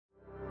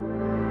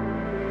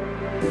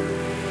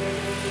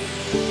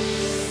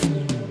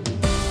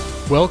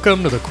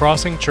Welcome to the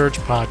Crossing Church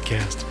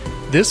Podcast.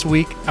 This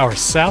week, our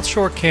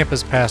SouthShore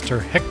campus pastor,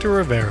 Hector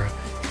Rivera,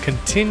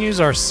 continues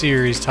our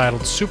series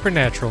titled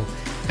Supernatural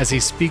as he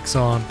speaks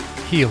on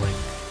healing.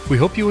 We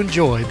hope you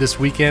enjoy this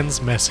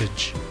weekend's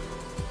message.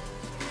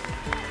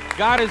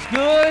 God is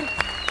good.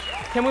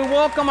 Can we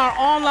welcome our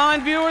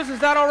online viewers? Is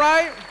that all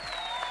right?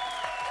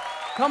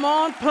 Come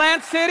on,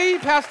 Plant City,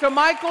 Pastor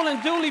Michael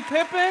and Julie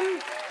Pippin.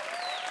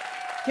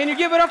 Can you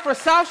give it up for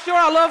SouthShore?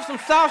 I love some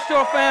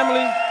SouthShore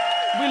family.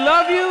 We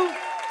love you.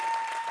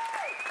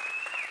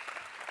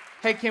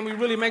 Hey, can we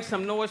really make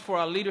some noise for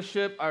our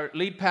leadership, our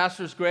lead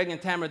pastors, Greg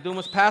and Tamara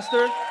Dumas?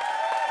 Pastor,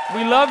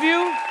 we love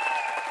you.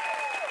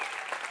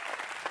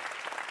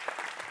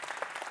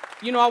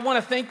 You know, I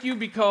want to thank you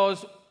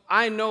because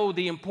I know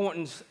the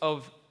importance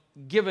of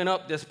giving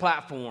up this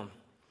platform.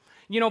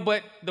 You know,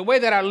 but the way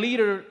that our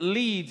leader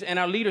leads and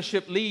our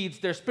leadership leads,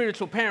 they're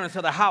spiritual parents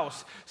of the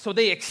house, so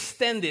they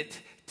extend it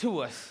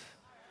to us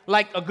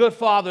like a good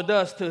father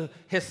does to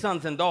his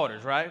sons and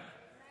daughters, right?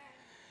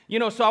 You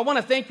know, so I want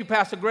to thank you,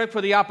 Pastor Greg,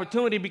 for the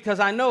opportunity because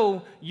I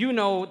know you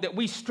know that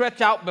we stretch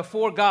out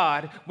before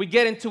God. We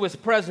get into his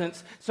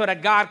presence so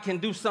that God can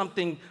do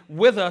something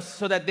with us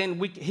so that then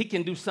he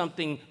can do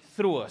something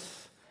through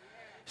us.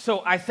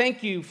 So I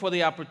thank you for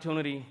the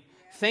opportunity.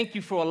 Thank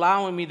you for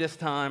allowing me this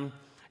time.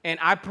 And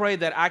I pray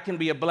that I can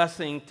be a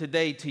blessing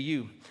today to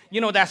you.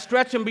 You know, that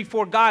stretching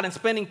before God and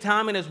spending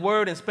time in his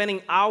word and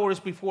spending hours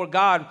before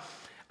God,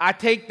 I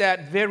take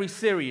that very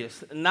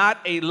serious, not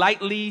a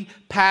lightly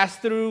pass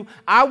through.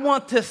 I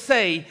want to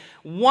say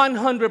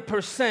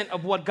 100%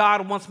 of what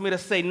God wants me to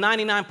say.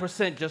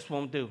 99% just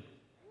won't do.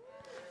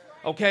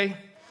 Okay?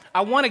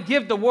 I want to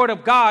give the word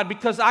of God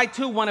because I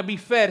too want to be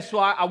fed. So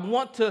I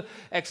want to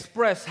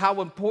express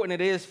how important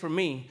it is for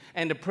me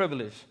and the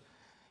privilege.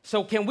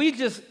 So can we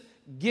just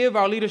give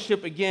our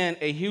leadership again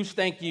a huge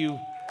thank you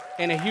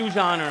and a huge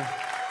honor.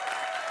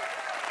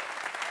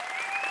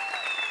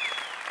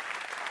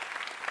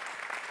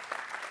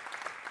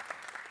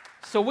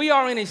 So we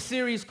are in a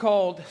series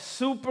called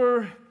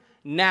Supernatural.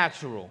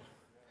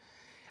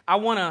 I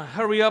want to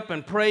hurry up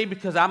and pray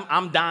because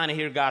I'm dying to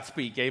hear God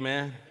speak,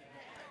 amen.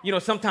 You know,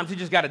 sometimes you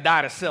just got to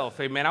die to self,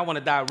 amen. I want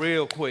to die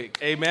real quick,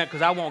 amen,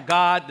 because I want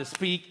God to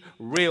speak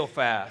real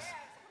fast.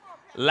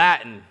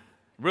 Latin,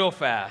 real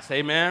fast,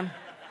 amen.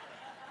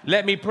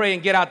 Let me pray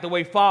and get out the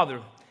way.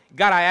 Father,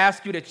 God, I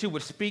ask you that you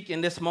would speak in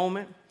this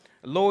moment.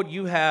 Lord,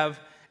 you have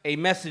a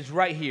message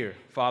right here,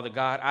 Father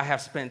God. I have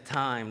spent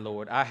time,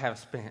 Lord. I have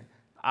spent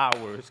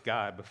hours,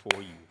 God,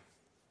 before you.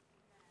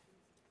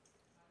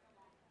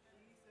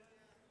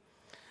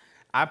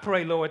 I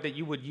pray, Lord, that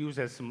you would use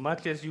as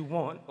much as you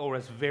want or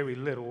as very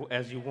little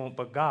as you want,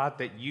 but God,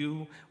 that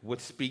you would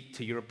speak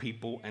to your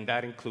people, and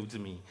that includes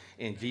me.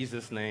 In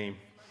Jesus' name,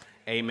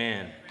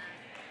 amen.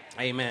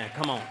 Amen.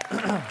 Come on.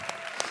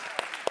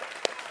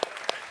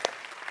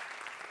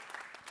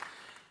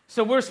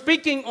 So we're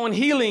speaking on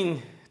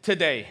healing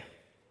today.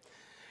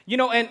 You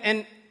know,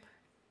 and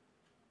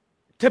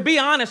to be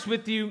honest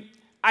with you,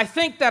 I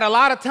think that a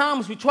lot of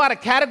times we try to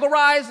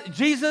categorize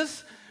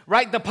Jesus,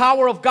 right, the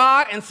power of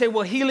God, and say,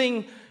 well,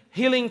 healing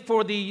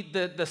for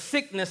the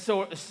sickness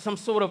or some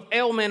sort of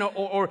ailment,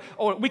 or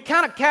we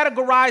kind of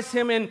categorize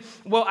him in,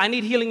 well, I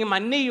need healing in my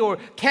knee, or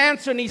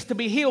cancer needs to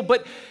be healed.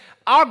 But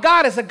our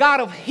God is a God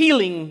of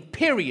healing,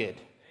 period.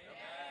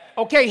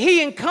 Okay,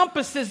 he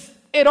encompasses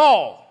it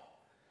all.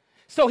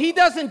 So he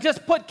doesn't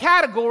just put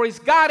categories.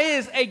 God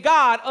is a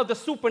God of the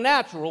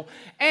supernatural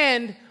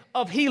and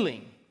of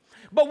healing.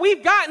 But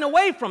we've gotten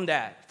away from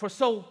that for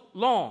so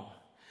long.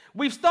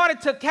 We've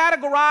started to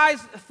categorize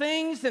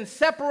things and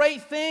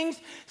separate things.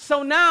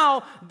 So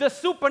now the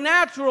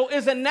supernatural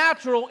isn't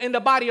natural in the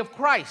body of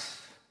Christ.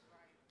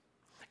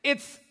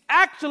 It's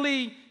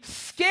actually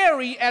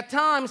scary at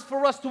times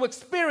for us to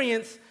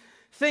experience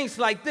things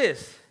like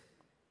this.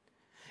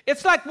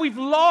 It's like we've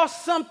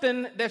lost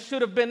something that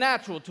should have been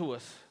natural to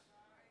us.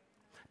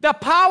 The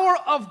power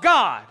of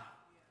God.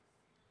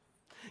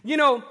 You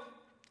know,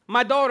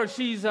 my daughter,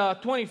 she's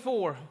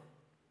 24,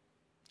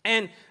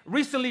 and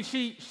recently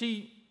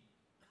she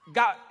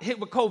got hit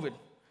with COVID.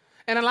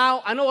 And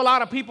I know a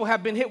lot of people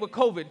have been hit with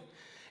COVID.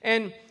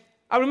 And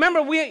I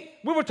remember we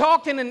were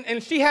talking,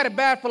 and she had it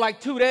bad for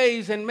like 2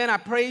 days, and man, I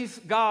praise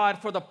God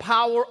for the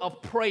power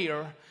of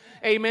prayer,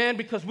 amen,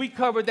 because we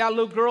covered that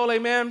little girl,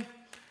 amen.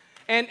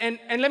 And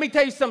let me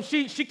tell you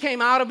something, she came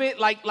out of it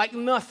like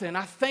nothing.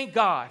 I thank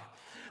God.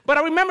 But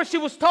I remember she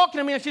was talking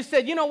to me, and she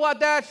said, you know what,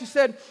 Dad? She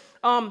said,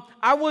 I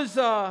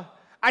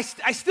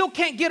still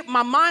can't get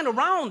my mind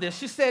around this.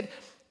 She said,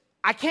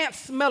 I can't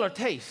smell or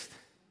taste.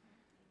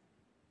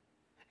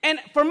 And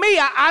for me,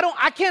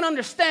 I can't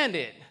understand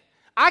it.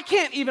 I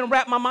can't even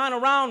wrap my mind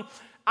around,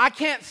 I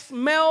can't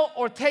smell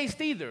or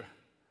taste either.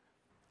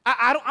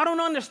 I don't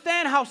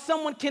understand how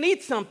someone can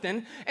eat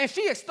something. And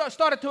she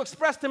started to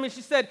express to me,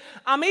 she said,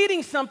 I'm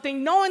eating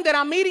something knowing that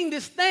I'm eating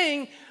this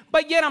thing,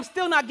 but yet I'm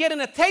still not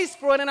getting a taste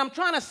for it, and I'm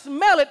trying to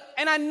smell it,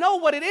 and I know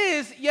what it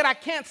is, yet I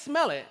can't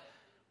smell it.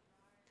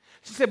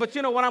 She said, but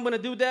you know what I'm going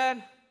to do,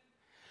 Dad?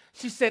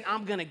 She said,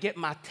 I'm going to get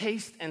my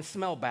taste and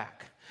smell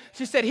back.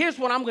 She said, here's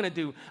what I'm going to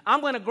do.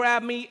 I'm going to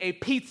grab me a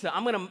pizza.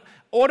 I'm going to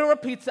order a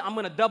pizza. I'm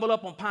going to double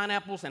up on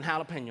pineapples and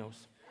jalapenos.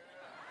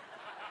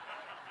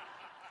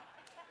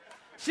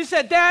 She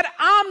said, Dad,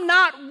 I'm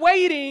not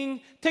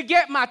waiting to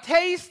get my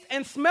taste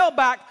and smell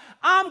back.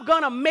 I'm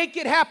going to make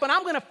it happen.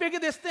 I'm going to figure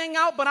this thing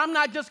out, but I'm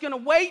not just going to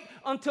wait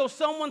until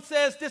someone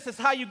says this is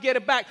how you get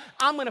it back.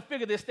 I'm going to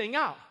figure this thing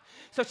out.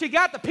 So she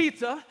got the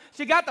pizza.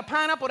 She got the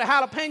pineapple, the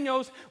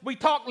jalapenos. We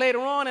talked later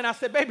on, and I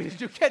said, baby, did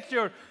you get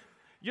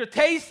your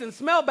taste and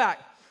smell back?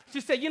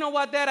 She said, you know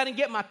what, Dad, I didn't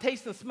get my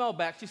taste and smell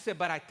back. She said,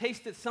 but I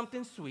tasted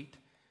something sweet,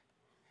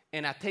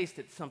 and I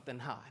tasted something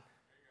hot.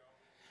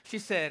 She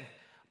said,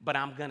 but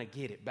I'm going to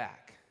get it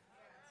back.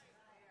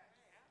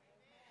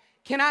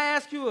 Can I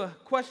ask you a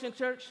question,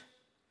 church?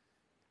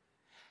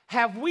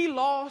 Have we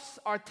lost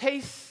our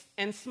taste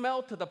and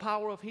smell to the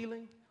power of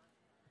healing?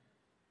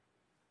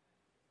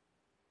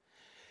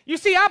 You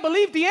see, I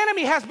believe the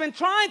enemy has been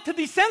trying to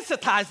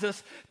desensitize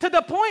us to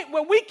the point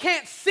where we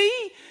can't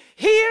see,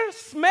 hear,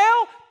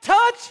 smell,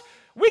 touch.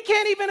 We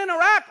can't even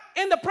interact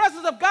in the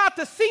presence of God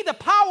to see the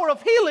power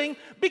of healing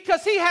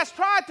because he has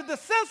tried to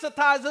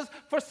desensitize us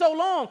for so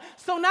long.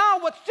 So now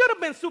what should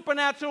have been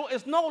supernatural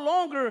is no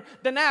longer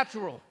the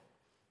natural.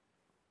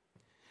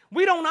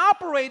 We don't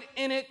operate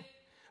in it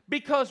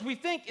because we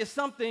think it's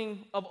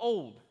something of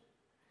old,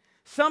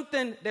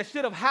 something that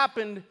should have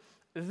happened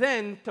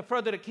then to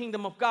further the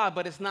kingdom of God,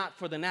 but it's not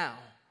for the now.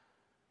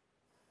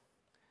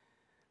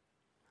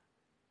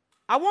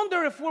 I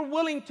wonder if we're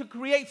willing to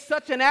create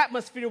such an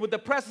atmosphere with the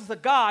presence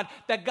of God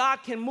that God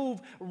can move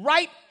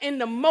right in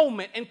the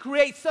moment and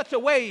create such a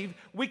wave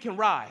we can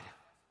ride.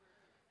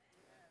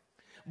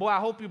 Boy, I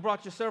hope you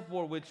brought your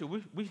surfboard with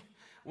you.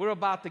 We're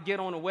about to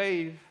get on a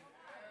wave.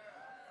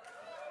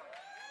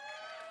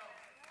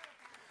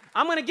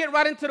 I'm going to get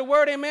right into the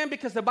word, amen,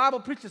 because the Bible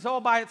preaches all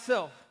by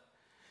itself.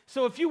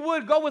 So if you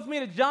would, go with me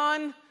to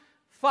John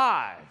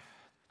 5,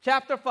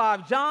 chapter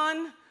 5.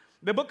 John,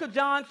 the book of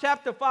John,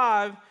 chapter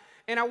 5.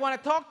 And I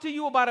want to talk to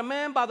you about a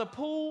man by the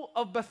pool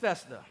of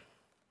Bethesda.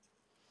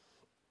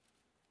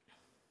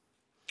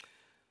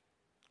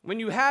 When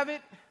you have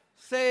it,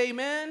 say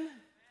amen.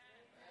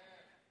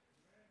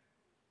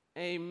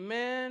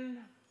 Amen.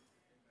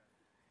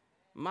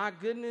 My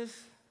goodness,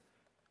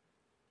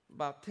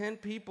 about 10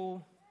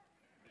 people.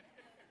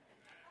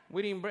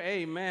 We didn't bring,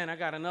 amen, I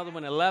got another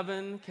one,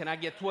 11. Can I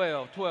get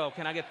 12? 12.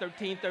 Can I get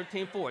 13,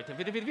 13, 14,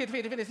 15, 15,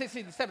 15,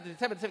 16, 17,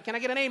 17. Can I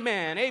get an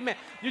amen? Amen.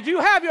 Did you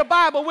have your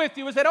Bible with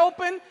you? Is it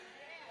open?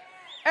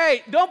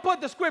 Hey, don't put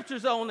the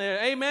scriptures on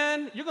there,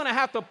 amen. You're going to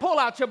have to pull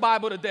out your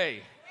Bible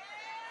today.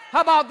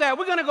 How about that?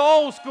 We're going to go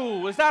old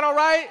school. Is that all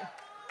right?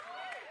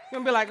 You're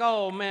going to be like,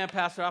 oh, man,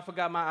 Pastor, I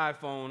forgot my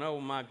iPhone. Oh,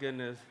 my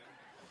goodness.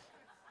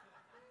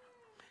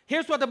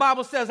 Here's what the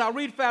Bible says. I'll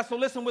read fast, so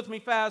listen with me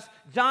fast.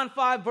 John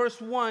 5,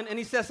 verse 1, and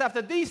he says, after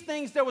these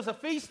things there was a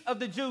feast of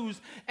the Jews,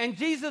 and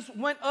Jesus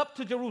went up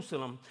to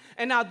Jerusalem.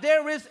 And now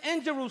there is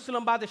in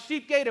Jerusalem by the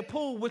sheep gate a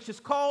pool, which is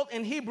called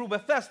in Hebrew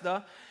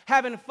Bethesda,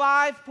 having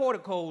 5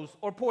 porticos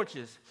or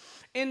porches.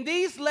 In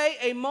these lay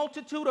a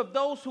multitude of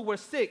those who were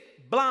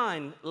sick,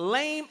 blind,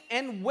 lame,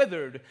 and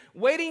withered,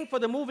 waiting for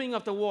the moving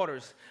of the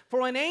waters.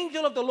 For an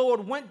angel of the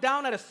Lord went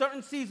down at a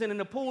certain season in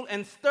the pool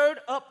and stirred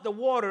up the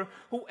water.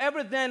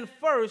 Whoever then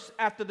first,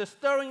 after the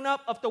stirring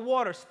up of the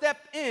water,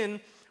 stepped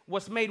in,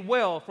 was made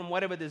well from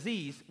whatever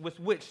disease with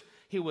which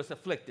he was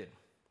afflicted.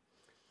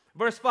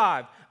 Verse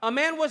 5, a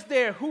man was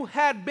there who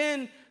had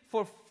been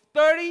for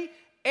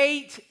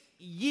 38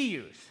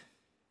 years.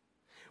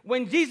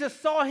 When Jesus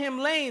saw him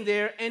laying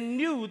there and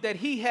knew that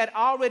he had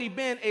already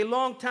been a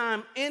long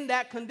time in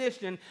that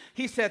condition,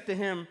 he said to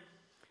him,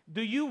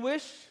 do you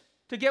wish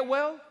to get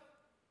well?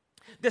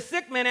 The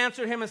sick man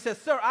answered him and said,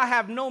 sir, I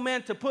have no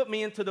man to put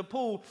me into the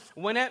pool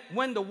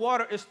when the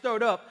water is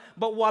stirred up.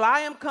 But while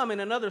I am coming,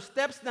 another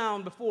steps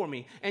down before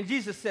me. And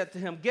Jesus said to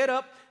him, get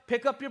up,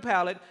 pick up your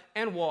pallet,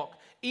 and walk.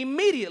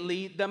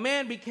 Immediately the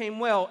man became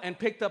well and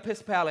picked up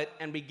his pallet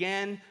and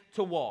began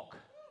to walk.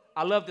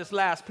 I love this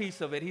last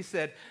piece of it. He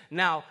said,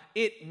 now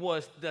it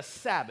was the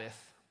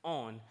Sabbath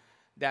on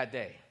that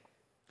day.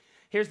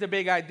 Here's the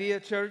big idea,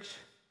 church.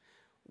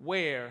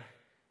 Where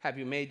have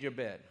you made your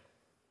bed?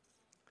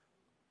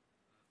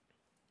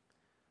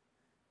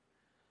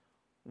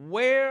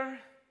 Where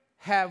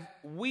have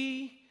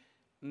we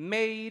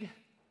made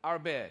our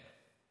bed?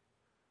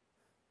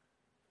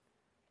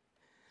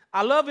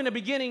 I love in the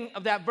beginning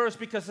of that verse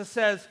because it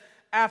says,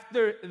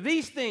 after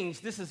these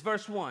things, this is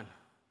verse 1.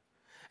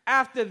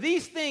 After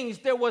these things,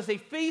 there was a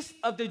feast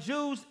of the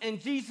Jews,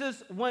 and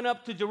Jesus went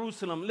up to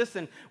Jerusalem.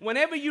 Listen,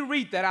 whenever you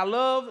read that, I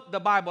love the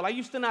Bible. I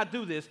used to not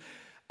do this.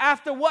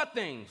 After what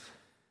things?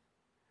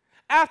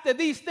 After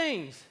these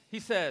things,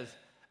 he says.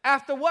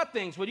 After what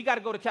things? Well, you got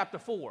to go to chapter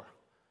 4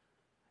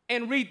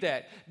 and read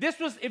that. This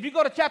was, if you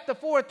go to chapter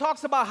 4, it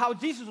talks about how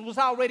Jesus was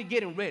already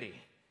getting ready.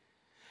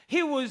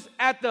 He was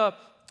at the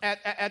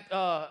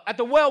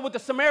well with the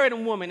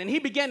Samaritan woman, and he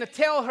began to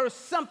tell her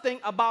something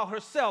about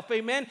herself,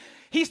 amen.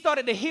 He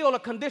started to heal a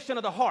condition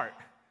of the heart.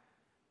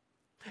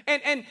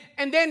 And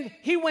then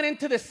he went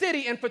into the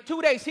city, and for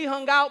 2 days he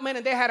hung out, man,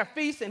 and they had a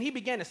feast, and he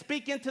began to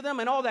speak into them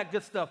and all that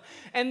good stuff.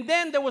 And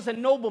then there was a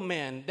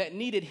nobleman that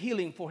needed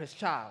healing for his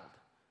child.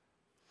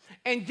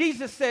 And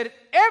Jesus said,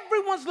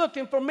 everyone's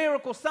looking for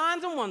miracle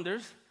signs and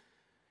wonders.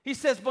 He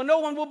says, but no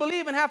one will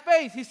believe and have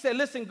faith. He said,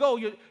 listen, go,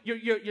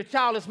 your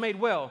child is made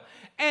well.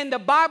 And the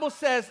Bible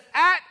says,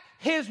 at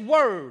his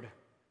word,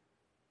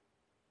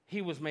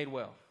 he was made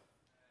well.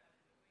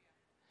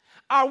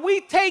 Are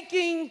we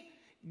taking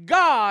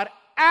God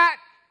at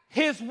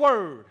his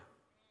word?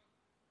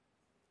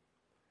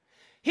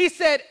 He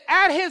said,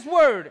 at his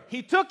word.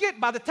 He took it.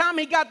 By the time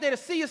he got there to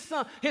see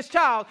his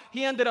child,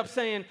 he ended up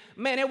saying,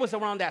 man, it was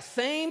around that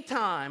same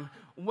time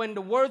when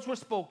the words were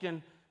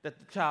spoken that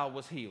the child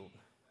was healed.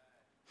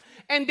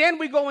 And then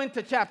we go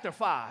into chapter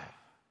 5.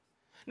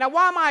 Now,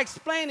 why am I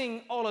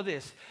explaining all of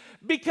this?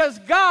 Because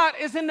God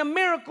is in the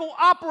miracle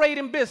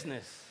operating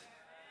business.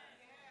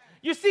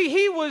 You see,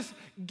 he was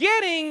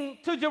getting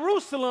to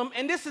Jerusalem,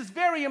 and this is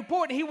very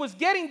important. He was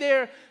getting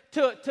there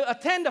to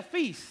attend a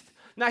feast.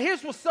 Now,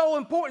 here's what's so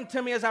important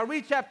to me as I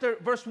read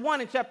verse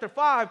 1 in chapter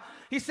 5.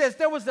 He says,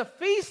 there was a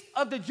feast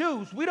of the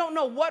Jews. We don't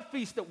know what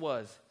feast it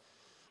was,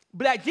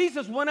 but that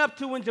Jesus went up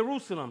to in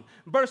Jerusalem.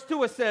 Verse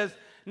 2, it says,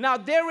 now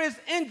there is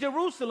in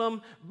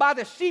Jerusalem by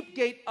the sheep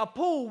gate a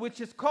pool, which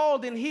is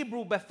called in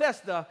Hebrew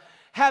Bethesda,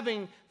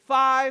 having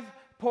 5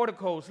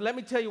 porticos. Let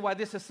me tell you why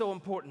this is so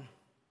important.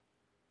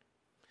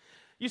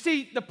 You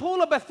see, the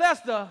pool of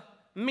Bethesda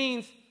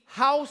means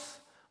house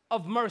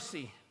of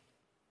mercy.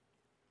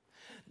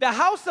 The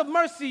house of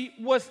mercy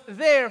was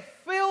there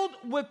filled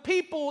with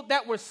people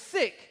that were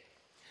sick,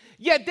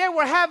 yet they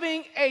were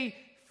having a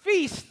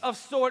feast of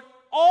sort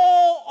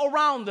all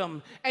around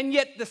them, and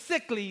yet the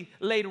sickly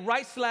laid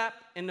right slap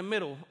in the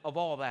middle of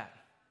all that.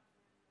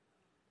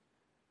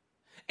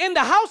 In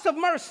the house of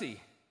mercy.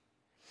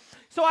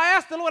 So I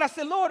asked the Lord, I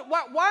said, Lord,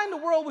 why in the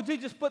world would you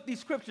just put these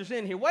scriptures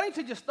in here? Why didn't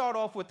you just start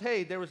off with,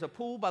 hey, there is a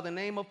pool by the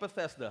name of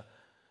Bethesda?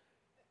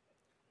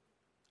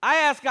 I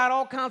asked God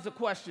all kinds of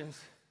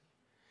questions.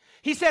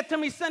 He said to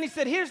me, son, he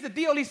said, here's the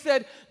deal. He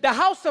said, the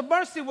house of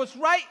mercy was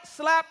right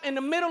slap in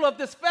the middle of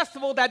this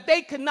festival that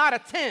they could not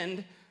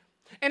attend.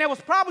 And it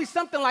was probably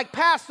something like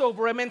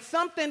Passover. I mean,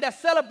 something that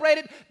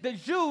celebrated the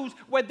Jews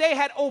where they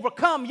had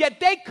overcome,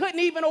 yet they couldn't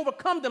even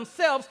overcome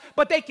themselves,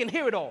 but they can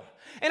hear it all.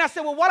 And I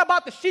said, well, what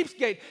about the sheep's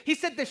gate? He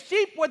said, the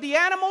sheep were the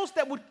animals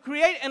that would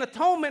create an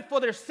atonement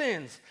for their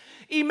sins.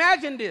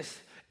 Imagine this.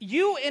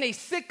 You in a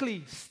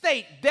sickly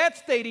state, dead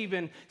state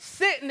even,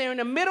 sitting there in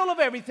the middle of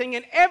everything,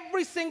 and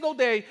every single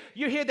day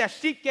you hear that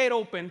sheep gate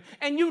open,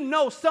 and you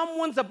know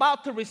someone's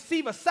about to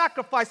receive a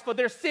sacrifice for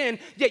their sin,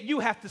 yet you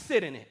have to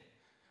sit in it.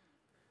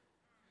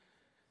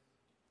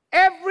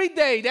 Every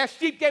day that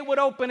sheep gate would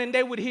open and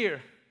they would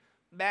hear,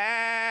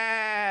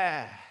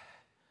 bah.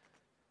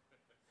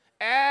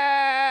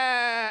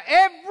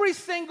 Every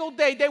single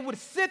day they would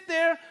sit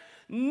there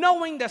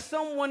knowing that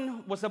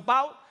someone was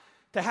about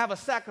to have a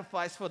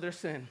sacrifice for their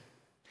sin.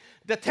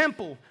 The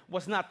temple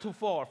was not too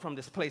far from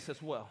this place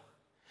as well.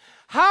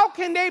 How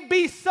can they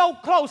be so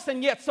close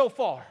and yet so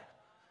far?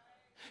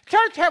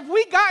 Church, have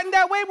we gotten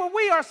that way where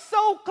we are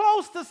so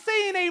close to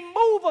seeing a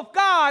move of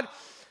God,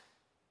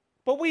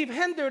 but we've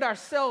hindered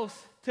ourselves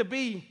to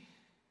be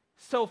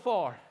so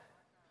far?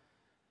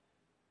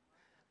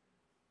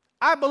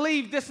 I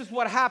believe this is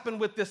what happened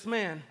with this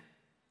man.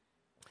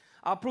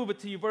 I'll prove it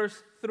to you.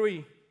 Verse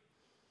 3.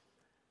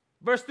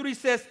 Verse 3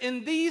 says,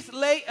 in these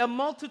lay a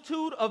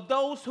multitude of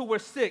those who were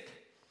sick,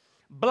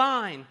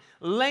 blind,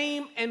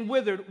 lame, and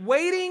withered,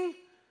 waiting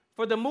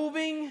for the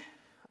moving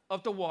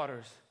of the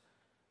waters.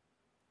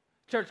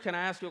 Church, can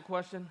I ask you a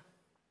question?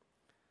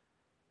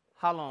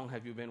 How long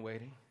have you been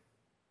waiting?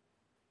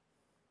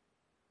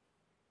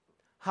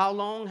 How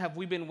long have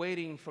we been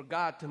waiting for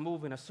God to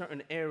move in a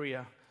certain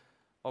area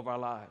of our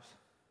lives?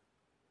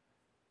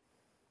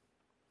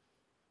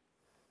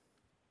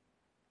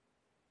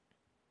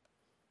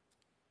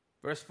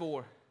 Verse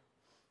 4.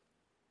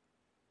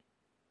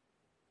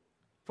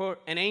 For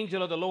an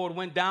angel of the Lord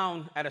went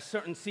down at a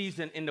certain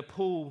season in the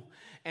pool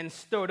and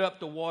stirred up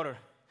the water.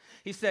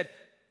 He said,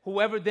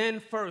 whoever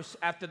then first,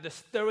 after the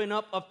stirring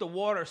up of the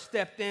water,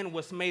 stepped in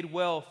was made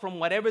well from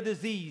whatever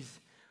disease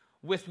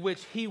with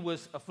which he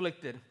was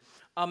afflicted.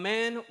 A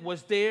man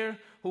was there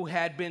who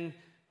had been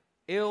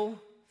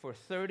ill for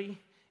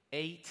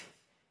 38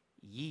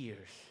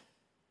 years.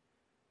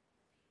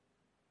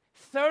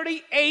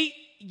 38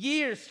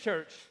 years,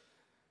 church.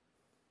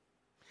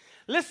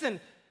 Listen,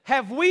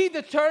 have we,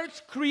 the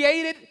church,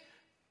 created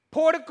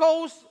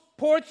porticos,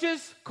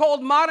 porches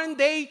called modern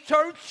day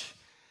church,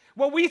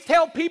 where we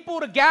tell people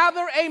to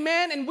gather,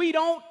 amen, and we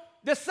don't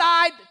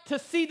decide to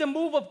see the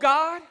move of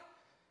God?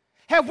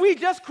 Have we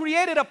just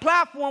created a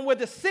platform where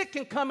the sick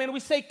can come in and we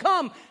say,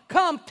 come,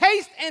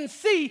 taste and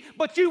see,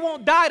 but you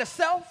won't die to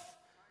self?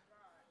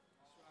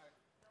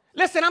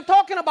 Listen, I'm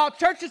talking about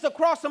churches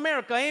across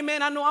America,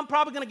 amen. I know I'm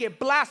probably going to get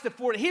blasted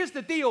for it. Here's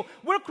the deal.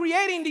 We're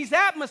creating these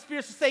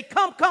atmospheres to say,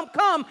 come,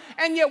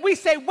 and yet we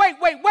say, wait,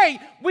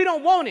 we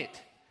don't want it.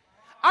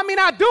 I mean,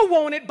 I do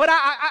want it, but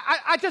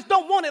I just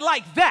don't want it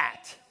like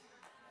that.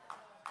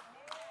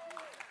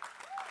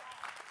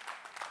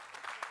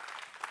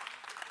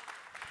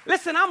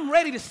 Listen, I'm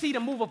ready to see the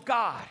move of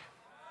God.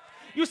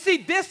 You see,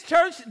 this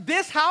church,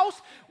 this house,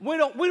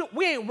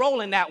 we ain't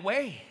rolling that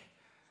way.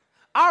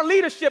 Our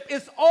leadership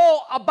is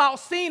all about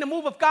seeing the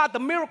move of God, the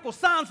miracles,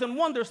 signs, and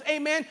wonders.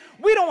 Amen.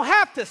 We don't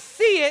have to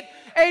see it.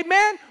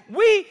 Amen.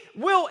 We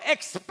will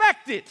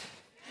expect it.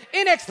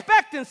 In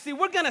expectancy,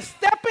 we're going to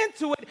step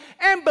into it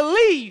and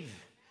believe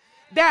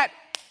that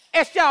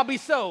it shall be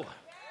so.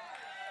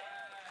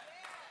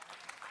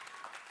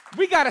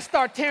 We got to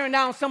start tearing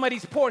down some of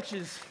these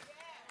porches.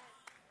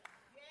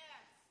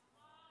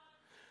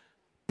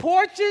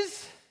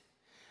 Porches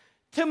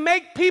to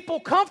make people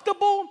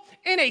comfortable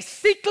in a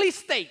sickly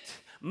state,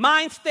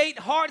 mind state,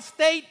 heart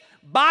state,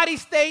 body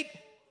state.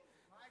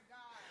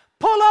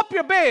 Pull up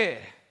your bed.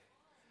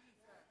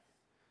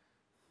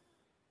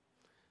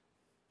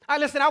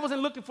 Listen, I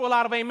wasn't looking for a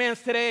lot of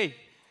amens today.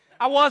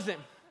 I wasn't.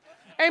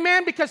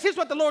 Amen, because here's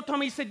what the Lord told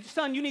me. He said,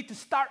 son, you need to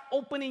start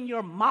opening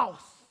your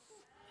mouth.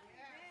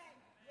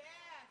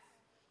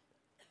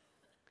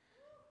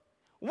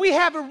 We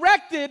have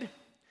erected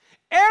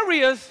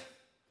areas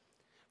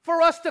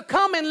for us to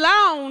come and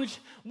lounge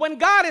when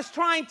God is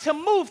trying to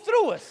move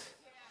through us.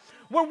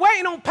 We're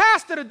waiting on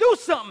Pastor to do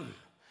something.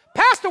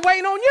 Pastor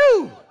waiting on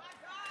you.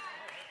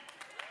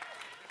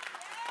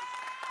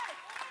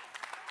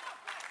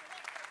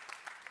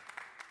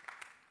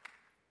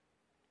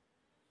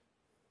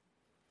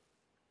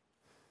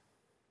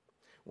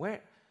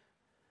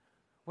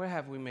 Where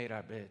have we made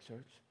our bed,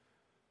 church?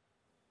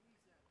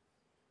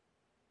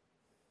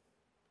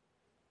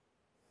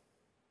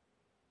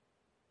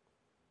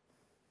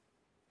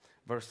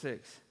 Verse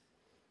 6.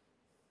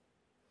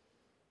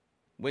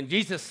 When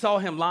Jesus saw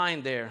him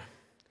lying there,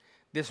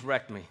 this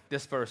wrecked me,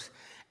 this verse,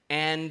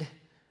 and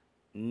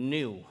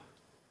knew.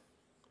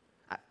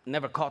 I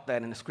never caught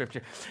that in the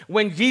scripture.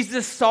 When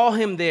Jesus saw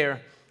him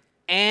there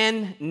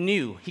and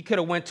knew, he could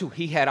have went to,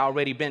 he had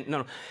already been,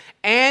 no,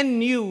 and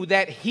knew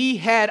that he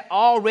had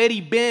already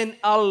been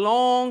a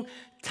long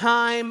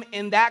time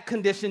in that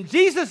condition.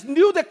 Jesus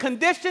knew the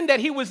condition that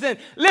he was in.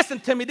 Listen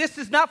to me, this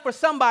is not for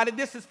somebody,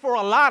 this is for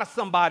a lot of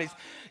somebodies.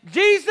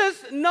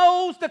 Jesus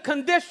knows the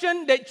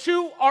condition that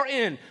you are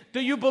in. Do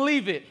you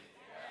believe it?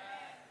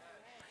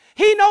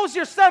 He knows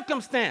your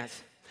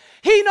circumstance.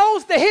 He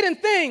knows the hidden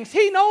things.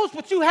 He knows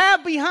what you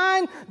have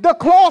behind the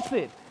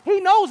closet.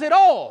 He knows it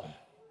all.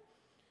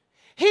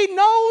 He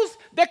knows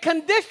the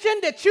condition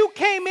that you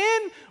came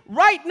in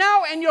right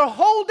now and you're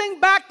holding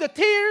back the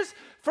tears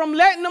from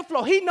letting them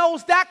flow. He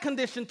knows that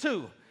condition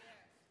too.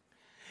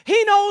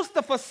 He knows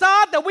the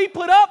facade that we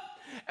put up,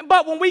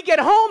 but when we get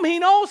home, he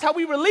knows how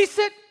we release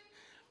it.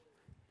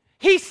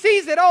 He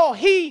sees it all.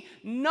 He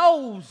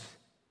knows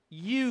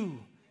you,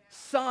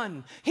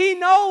 son. He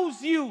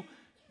knows you,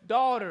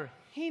 daughter.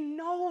 He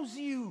knows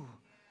you.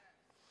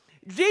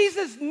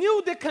 Jesus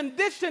knew the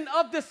condition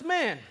of this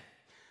man.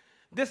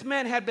 This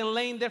man had been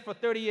laying there for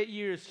 38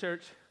 years,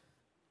 church.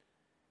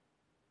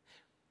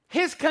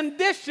 His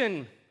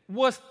condition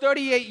was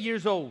 38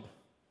 years old,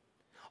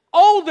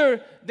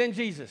 older than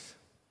Jesus.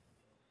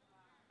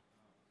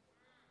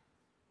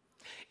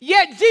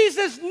 Yet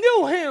Jesus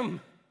knew him.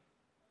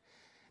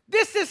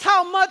 This is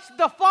how much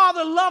the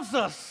Father loves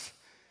us,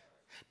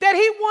 that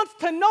he wants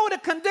to know the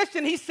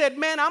condition. He said,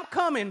 man, I'm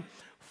coming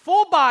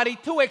full body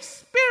to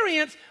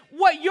experience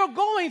what you're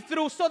going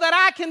through so that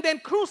I can then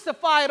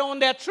crucify it on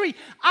that tree.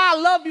 I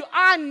love you.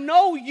 I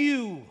know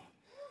you.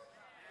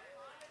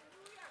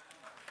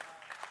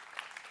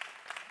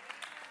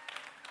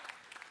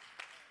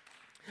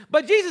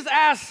 But Jesus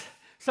asks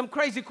some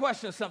crazy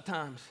questions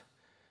sometimes.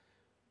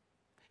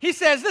 He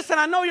says, listen,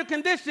 I know your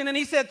condition. And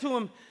he said to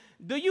him,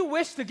 do you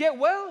wish to get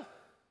well?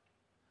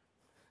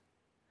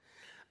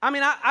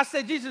 I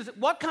said, Jesus,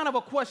 what kind of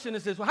a question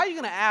is this? Well, how are you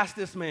going to ask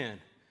this man?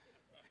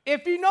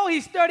 If you know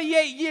he's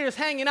 38 years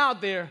hanging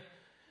out there,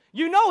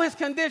 you know his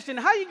condition,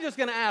 how are you just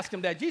going to ask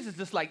him that? Jesus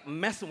just like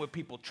messing with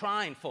people,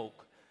 trying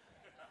folk.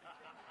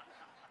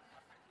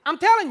 I'm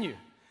telling you,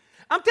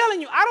 I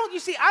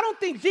don't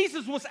think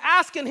Jesus was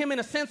asking him in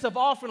a sense of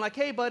offering, like,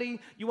 hey, buddy,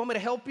 you want me to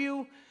help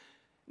you?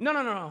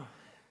 No.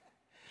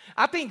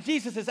 I think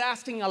Jesus is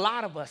asking a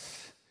lot of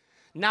us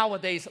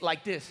nowadays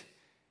like this.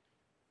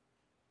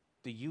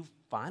 Do you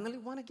finally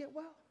want to get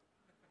well?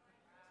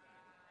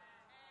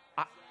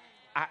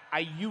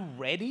 Are you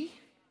ready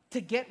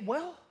to get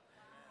well?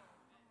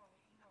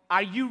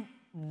 Are you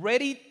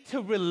ready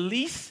to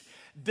release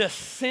the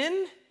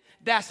sin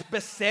that's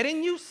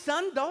besetting you,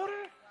 son, daughter?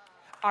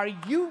 Are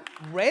you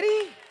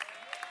ready?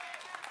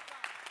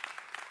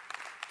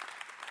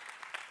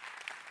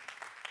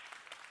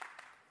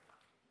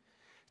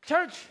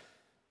 Church,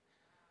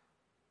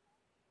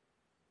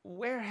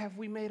 where have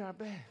we made our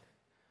bed?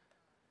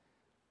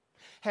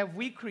 Have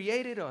we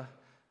created a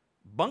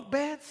bunk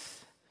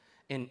beds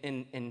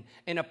in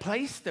a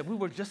place that we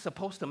were just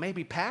supposed to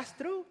maybe pass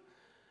through?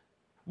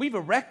 We've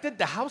erected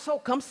the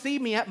household. Come see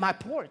me at my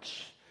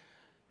porch.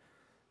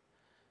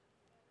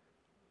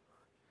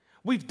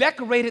 We've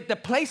decorated the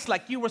place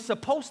like you were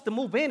supposed to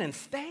move in and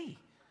stay.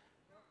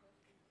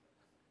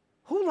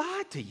 Who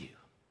lied to you?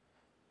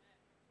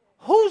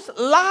 Who's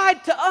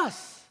lied to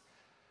us?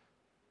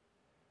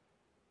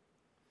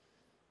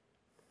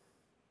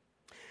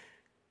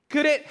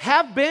 Could it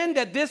have been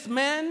that this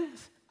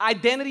man's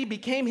identity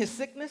became his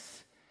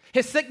sickness?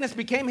 His sickness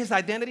became his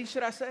identity,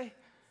 should I say?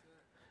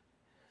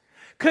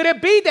 Could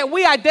it be that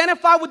we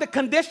identify with the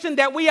condition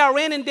that we are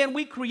in and then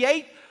we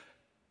create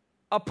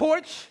a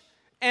porch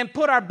and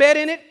put our bed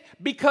in it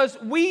because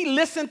we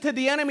listened to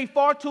the enemy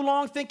far too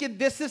long thinking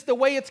this is the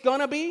way it's going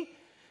to be?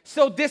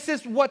 So this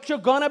is what you're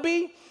going to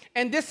be,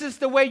 and this is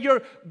the way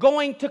you're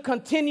going to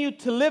continue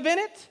to live in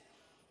it?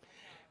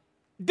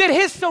 Did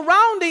his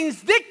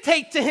surroundings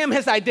dictate to him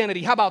his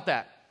identity? How about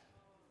that?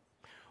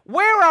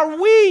 Where are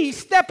we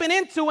stepping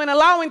into and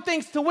allowing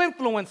things to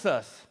influence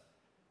us?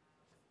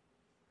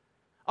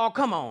 Oh,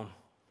 come on.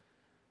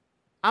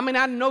 I mean,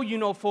 I know you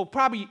know folk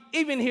probably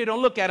even here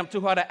don't look at them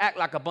too hard to act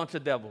like a bunch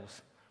of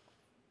devils.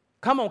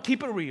 Come on,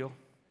 keep it real.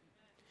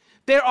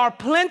 There are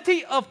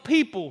plenty of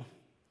people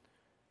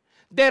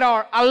that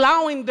are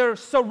allowing their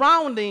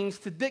surroundings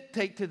to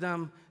dictate to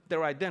them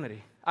their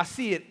identity. I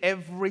see it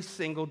every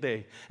single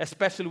day,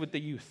 especially with the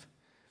youth.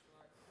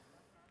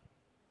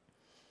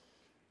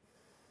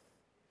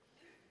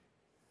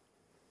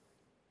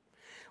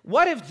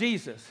 What if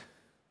Jesus,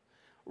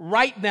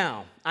 right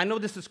now, I know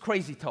this is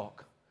crazy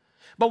talk,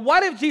 but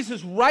what if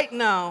Jesus right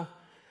now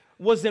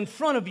was in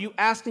front of you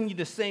asking you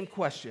the same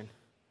question,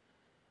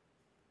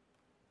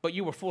 but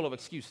you were full of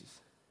excuses?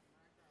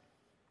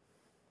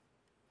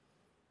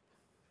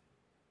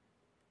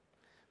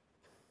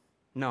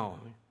 No,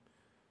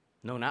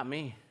 not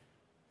me.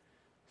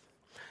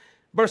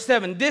 Verse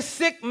 7, this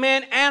sick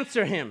man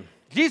answered him.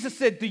 Jesus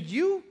said, do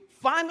you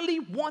finally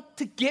want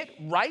to get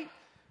right?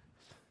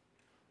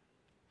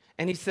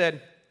 And he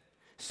said,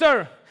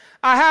 sir,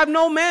 I have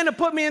no man to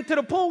put me into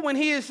the pool when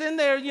he is in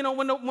there. You know,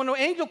 when the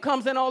angel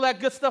comes and all that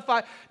good stuff,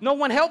 no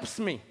one helps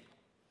me.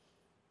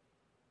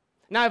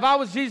 Now, if I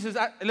was Jesus,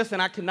 listen,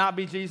 I cannot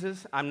be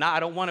Jesus. I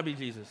don't want to be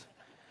Jesus.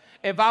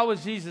 If I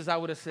was Jesus, I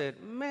would have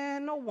said,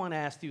 man, no one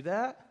asked you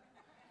that.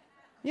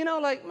 You know,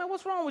 like, man,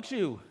 what's wrong with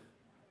you?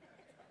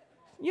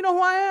 You know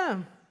who I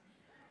am.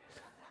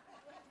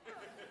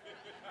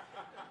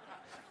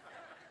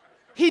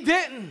 He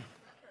didn't.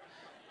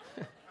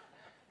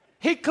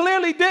 He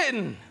clearly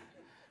didn't.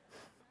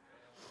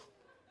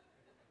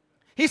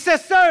 He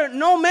says, sir,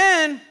 no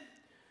man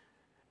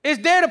is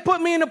there to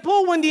put me in the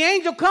pool when the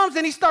angel comes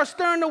and he starts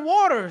stirring the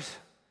waters.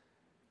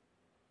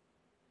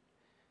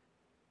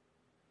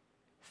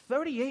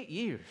 38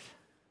 years.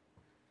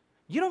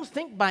 You don't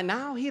think by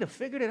now he'd have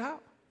figured it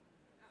out?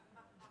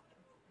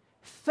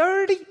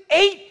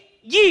 38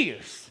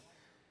 years.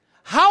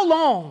 How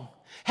long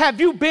have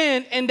you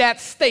been in that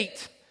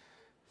state?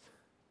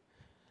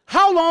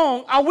 How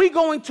long are we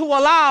going to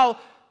allow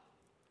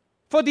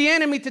for the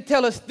enemy to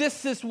tell us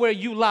this is where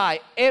you lie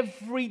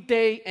every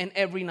day and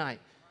every night?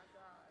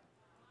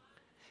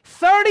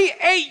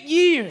 38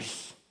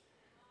 years.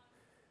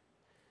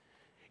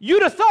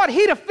 You'd have thought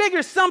he'd have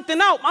figured something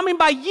out. I mean,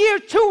 by year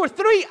 2 or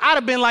 3, I'd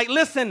have been like,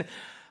 listen,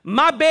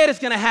 my bed is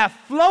going to have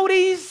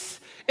floaties.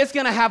 It's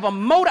going to have a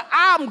motor.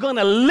 I'm going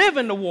to live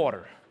in the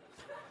water.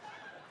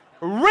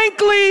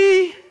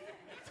 Wrinkly.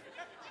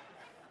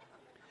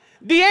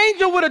 The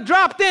angel would have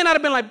dropped in. I'd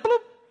have been like, bloop.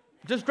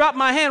 Just dropped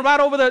my hand right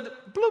over the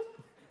bloop.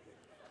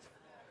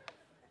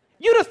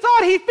 You'd have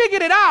thought he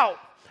figured it out.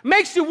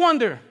 Makes you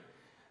wonder,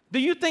 do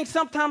you think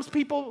sometimes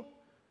people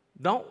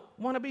don't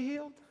want to be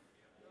healed?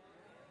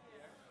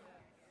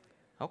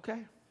 Okay.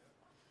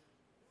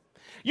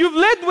 You've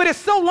lived with it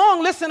so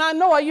long. Listen, I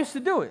know I used to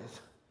do it.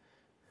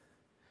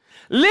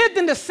 Lived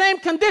in the same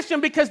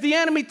condition because the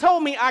enemy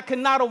told me I could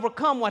not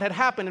overcome what had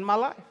happened in my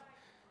life.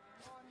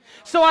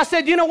 So I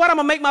said, you know what? I'm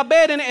going to make my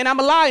bed in it and I'm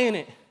going to lie in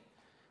it.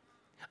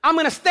 I'm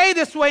going to stay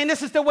this way and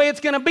this is the way it's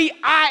going to be.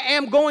 I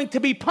am going to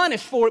be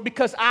punished for it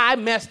because I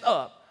messed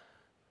up.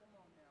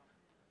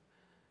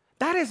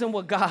 That isn't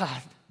what God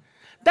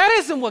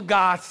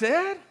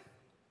said.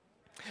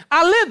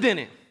 I lived in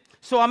it.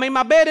 So I made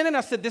my bed in it and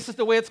I said, this is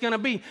the way it's going to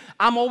be.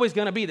 I'm always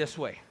going to be this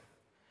way.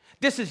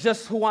 This is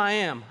just who I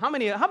am. How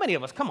many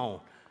of us? Come on.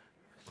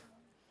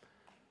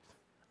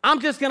 I'm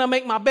just going to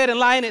make my bed and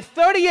lie in it.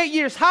 38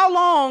 years. How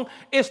long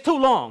is too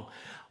long?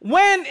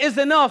 When is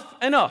enough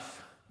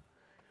enough?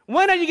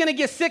 When are you going to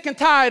get sick and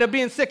tired of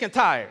being sick and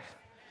tired?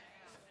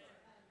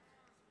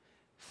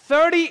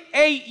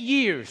 38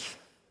 years.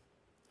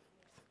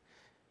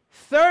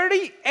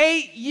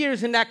 38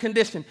 years in that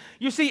condition.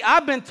 You see,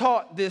 I've been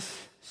taught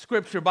this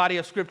body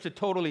of scripture,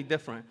 totally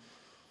different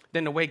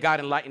than the way God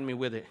enlightened me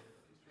with it.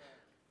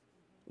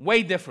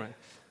 Way different.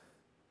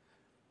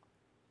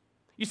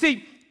 You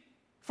see,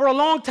 for a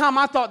long time,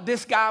 I thought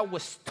this guy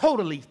was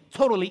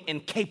totally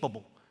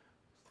incapable.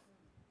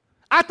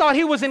 I thought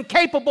he was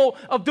incapable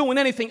of doing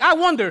anything. I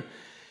wonder,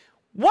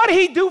 what did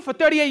he do for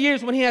 38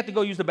 years when he had to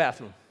go use the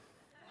bathroom?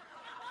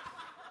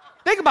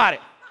 Think about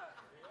it.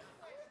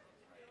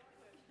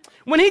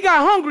 When he got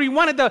hungry, he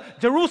wanted the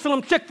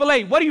Jerusalem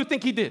Chick-fil-A. What do you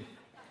think he did?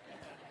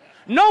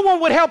 No one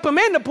would help him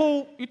in the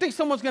pool. You think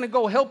someone's going to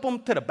go help him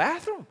to the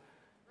bathroom?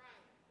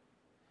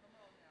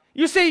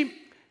 You see,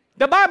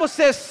 the Bible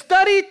says,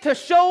 study to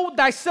show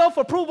thyself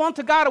approved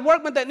unto God, a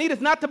workman that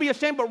needeth not to be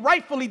ashamed, but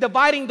rightfully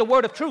dividing the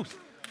word of truth.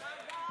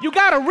 You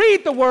got to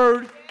read the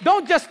word.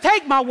 Don't just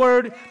take my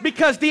word,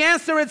 because the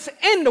answer is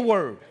in the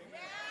word.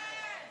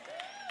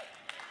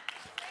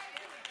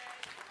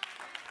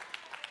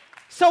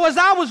 So as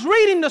I was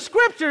reading the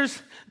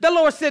scriptures, the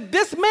Lord said,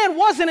 this man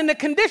wasn't in the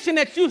condition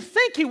that you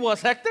think he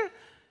was, Hector.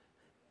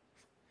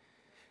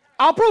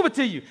 I'll prove it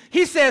to you.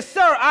 He says,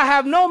 sir, I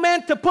have no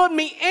man to put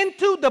me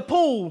into the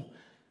pool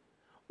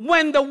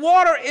when the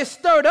water is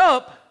stirred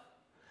up,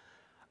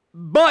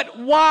 but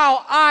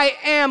while I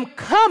am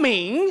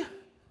coming,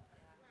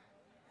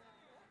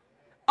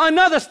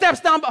 another steps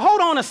down. But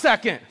hold on a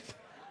second.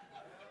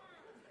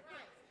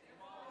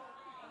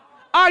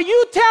 Are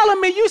you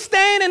telling me you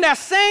staying in that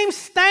same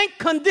stank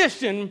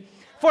condition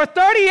for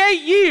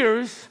 38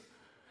 years,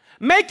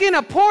 making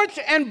a porch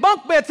and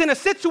bunk beds in a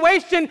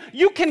situation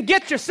you can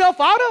get yourself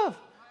out of?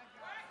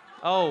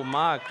 Oh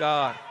my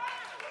God.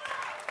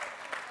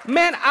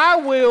 Man, I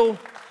will,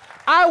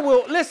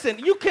 listen,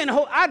 you can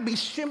hold, I'd be,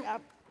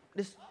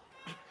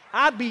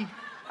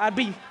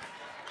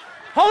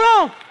 hold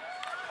on.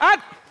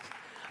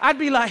 I'd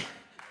be like,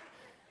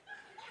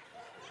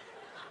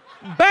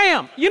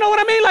 bam. You know what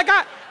I mean? Like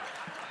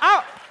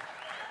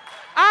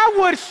I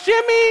would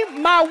shimmy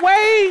my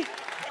way,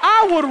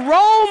 I would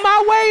roll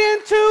my way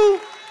into,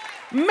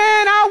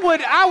 man,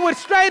 I would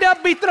straight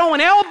up be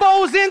throwing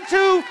elbows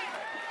into,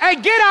 hey,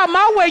 get out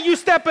my way, you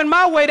step in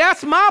my way,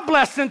 that's my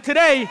blessing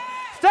today.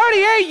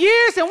 38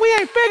 years and we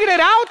ain't figured it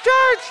out,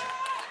 church?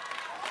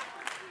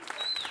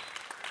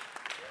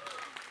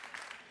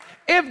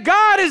 If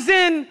God is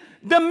in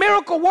the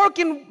miracle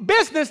working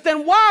business,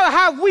 then why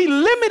have we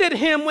limited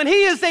him when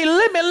he is a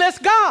limitless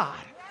God?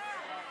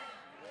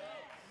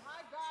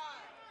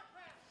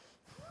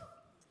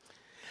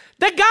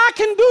 That God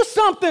can do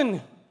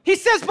something. He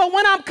says, but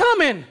when I'm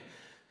coming,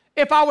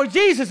 if I were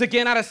Jesus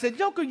again, I'd have said,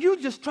 Joker, you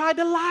just tried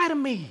to lie to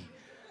me.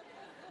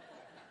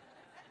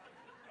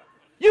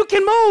 You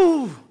can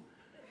move.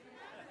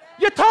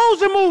 Your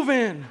toes are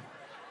moving.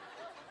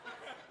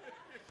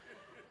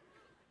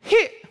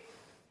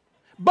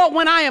 But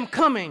when I am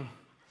coming,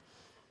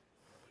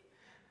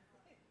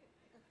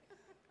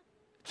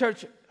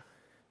 church,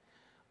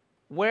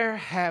 where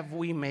have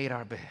we made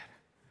our bed?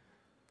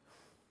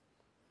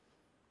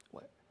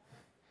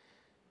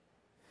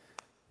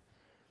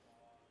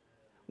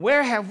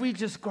 Where have we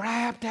just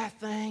grabbed that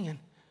thing and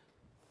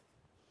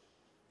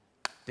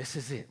this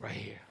is it right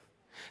here.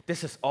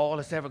 This is all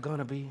it's ever going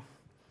to be.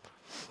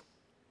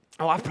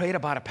 Oh, I prayed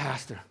about it,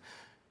 Pastor.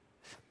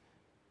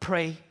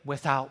 Pray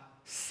without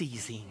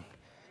ceasing.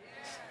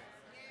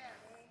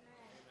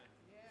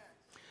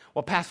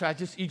 Well, Pastor,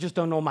 you just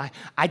don't know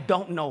I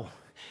don't know.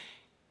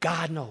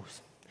 God knows.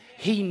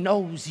 He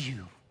knows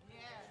you.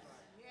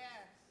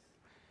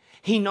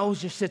 He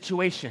knows your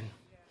situation.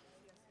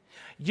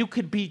 You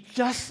could be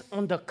just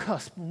on the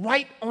cusp,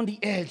 right on the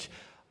edge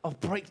of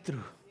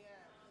breakthrough.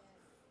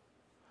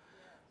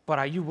 But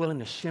are you willing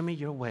to shimmy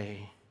your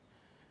way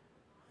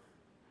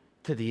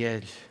to the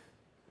edge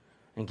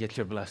and get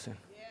your blessing?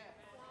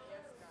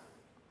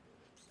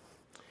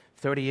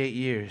 38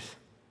 years.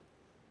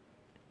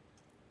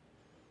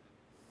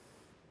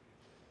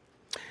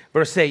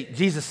 Verse 8,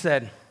 Jesus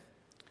said,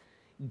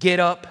 get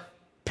up,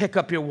 pick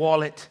up your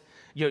wallet,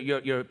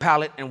 your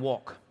pallet, and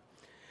walk.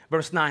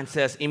 Verse 9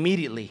 says,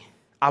 immediately.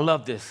 I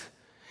love this.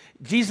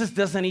 Jesus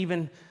doesn't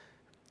even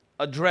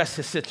address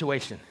his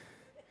situation.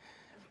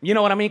 You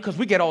know what I mean? Because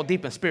we get all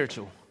deep and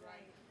spiritual.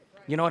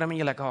 You know what I mean?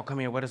 You're like, oh, come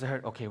here. Where does it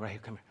hurt? Okay, right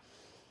here. Come here.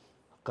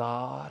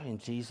 God, in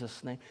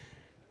Jesus' name.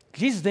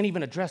 Jesus didn't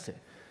even address it.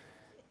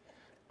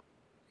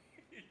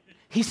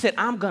 He said,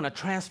 I'm going to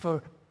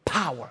transfer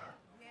power.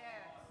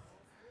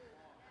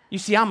 You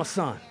see, I'm a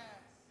son.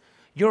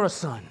 You're a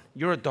son.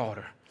 You're a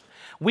daughter.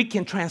 We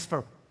can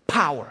transfer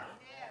power.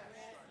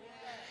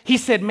 He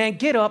said, man,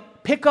 get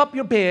up, pick up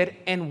your bed,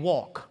 and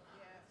walk.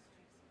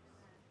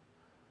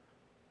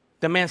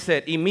 The man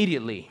said,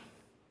 immediately.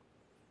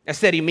 I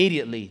said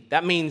immediately.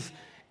 That means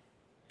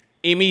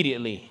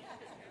immediately.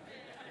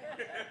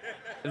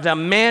 The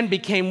man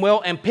became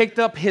well and picked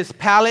up his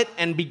pallet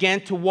and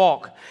began to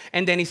walk.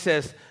 And then he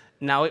says,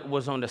 now it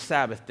was on the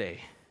Sabbath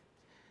day.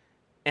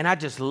 And I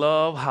just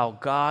love how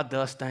God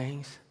does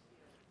things.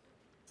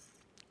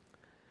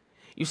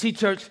 You see,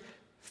 church,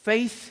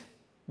 faith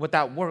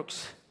without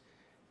works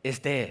is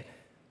dead.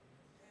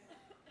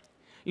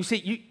 You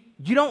see,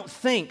 you don't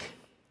think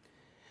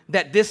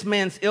that this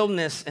man's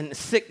illness and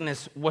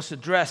sickness was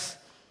addressed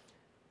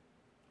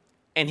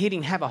and he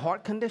didn't have a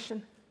heart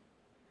condition?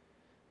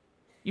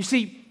 You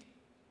see,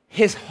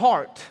 his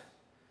heart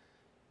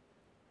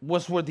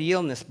was where the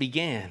illness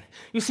began.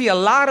 You see, a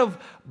lot of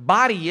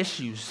body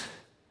issues,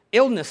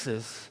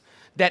 illnesses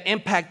that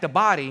impact the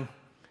body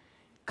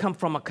come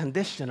from a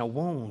condition, a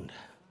wound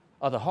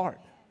of the heart.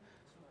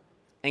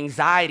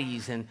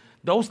 Anxieties and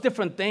those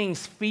different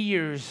things,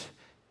 fears,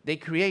 they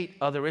create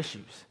other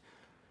issues.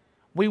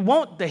 We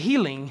want the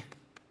healing,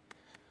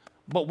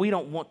 but we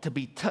don't want to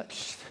be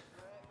touched.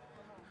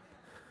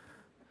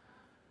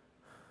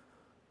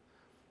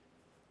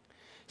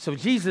 So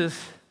Jesus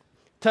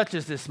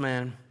touches this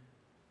man,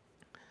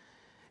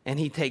 and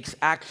he takes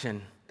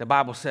action. The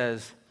Bible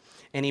says,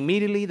 and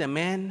immediately the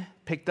man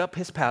picked up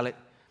his pallet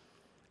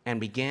and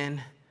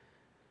began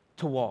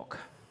to walk.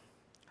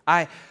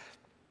 I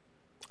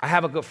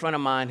have a good friend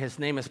of mine. His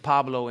name is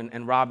Pablo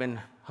and Robin,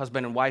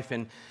 husband and wife,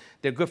 and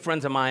they're good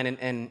friends of mine.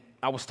 And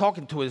I was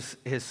talking to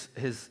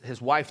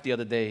his wife the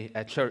other day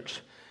at church.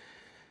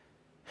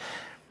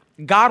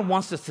 God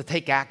wants us to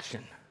take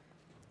action.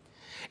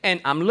 And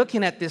I'm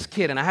looking at this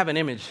kid, and I have an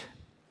image.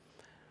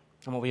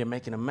 I'm over here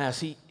making a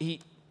mess.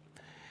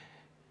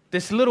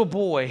 This little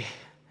boy,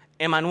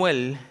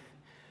 Emmanuel,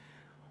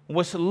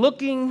 was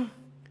looking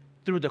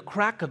through the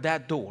crack of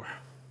that door.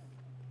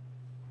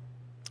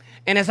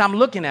 And as I'm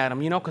looking at him,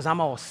 because I'm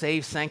all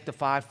saved,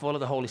 sanctified, full of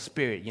the Holy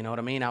Spirit, you know what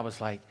I mean? I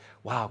was like,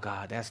 wow,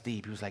 God, that's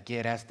deep. He was like,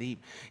 yeah, that's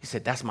deep. He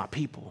said, that's my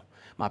people.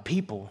 My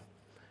people,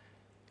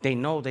 they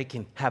know they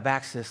can have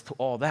access to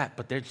all that,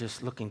 but they're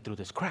just looking through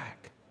this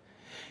crack.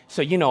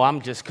 So,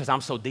 I'm just, because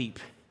I'm so deep.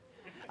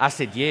 I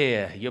said,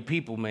 yeah, your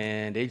people,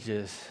 man, they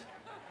just...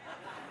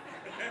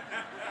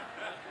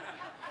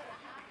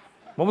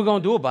 What are we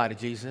going to do about it,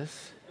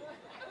 Jesus?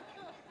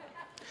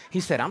 He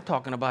said, I'm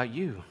talking about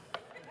you.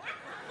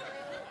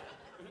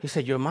 He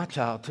said, you're my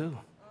child too.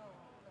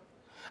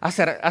 I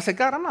said,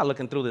 God, I'm not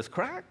looking through this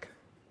crack.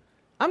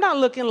 I'm not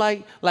looking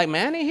like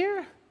Manny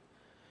here.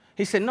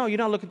 He said, no, you're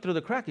not looking through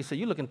the crack. He said,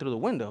 you're looking through the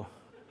window.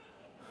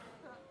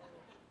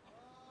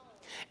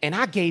 And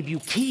I gave you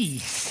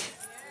keys.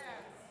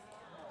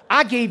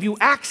 I gave you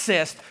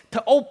access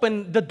to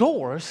open the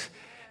doors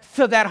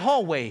to that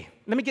hallway.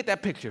 Let me get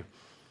that picture.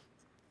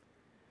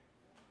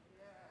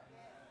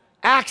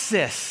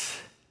 Access.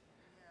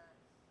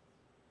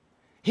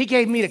 He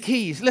gave me the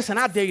keys. Listen,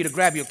 I dare you to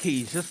grab your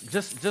keys,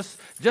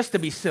 just to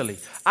be silly.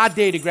 I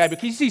dare you to grab your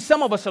keys. You see,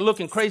 some of us are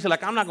looking crazy,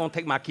 like, I'm not going to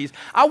take my keys.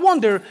 I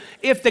wonder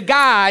if the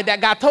guy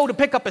that got told to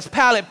pick up his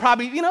pallet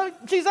probably,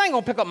 geez, I ain't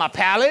going to pick up my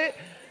pallet.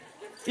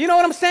 You know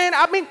what I'm saying?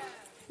 I mean,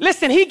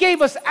 listen, he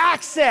gave us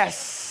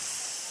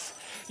access.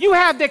 You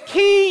have the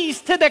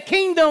keys to the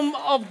kingdom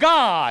of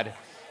God.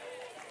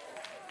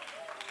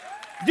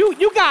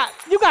 You got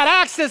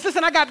access.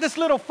 Listen, I got this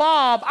little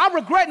fob. I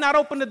regret not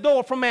opening the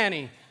door for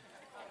Manny.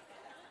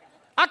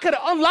 I could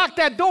have unlocked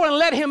that door and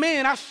let him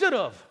in. I should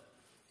have.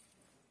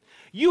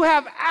 You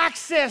have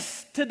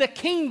access to the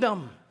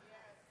kingdom.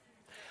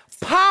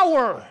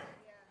 Power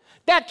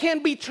that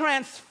can be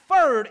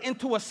transferred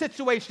into a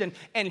situation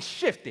and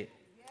shifted.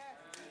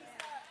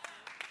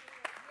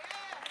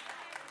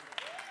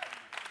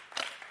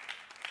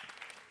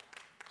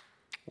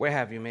 Where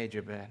have you made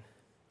your bed?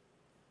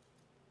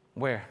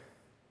 Where?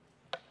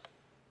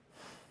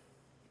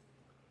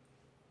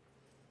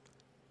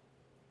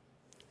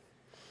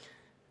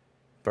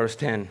 Verse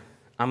 10.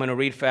 I'm going to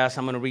read fast.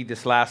 I'm going to read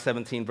this last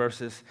 17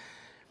 verses.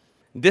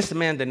 This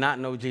man did not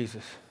know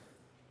Jesus.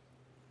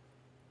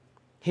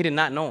 He did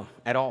not know him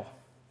at all.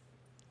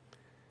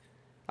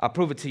 I'll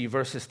prove it to you.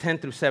 Verses 10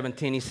 through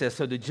 17, he says,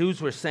 so the Jews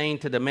were saying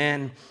to the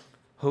man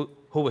who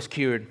was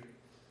cured,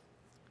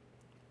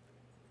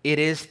 it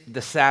is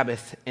the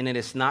Sabbath, and it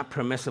is not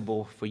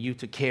permissible for you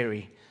to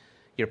carry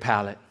your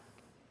pallet.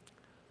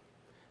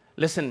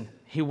 Listen,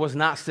 he was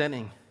not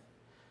sinning.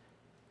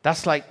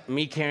 That's like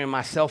me carrying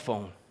my cell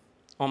phone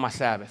on my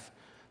Sabbath.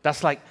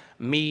 That's like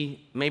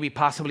me maybe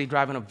possibly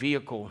driving a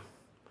vehicle.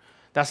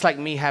 That's like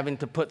me having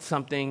to put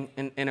something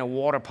in a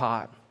water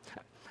pot.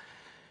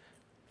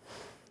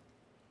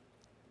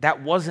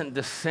 That wasn't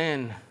the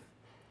sin.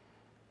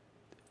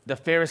 The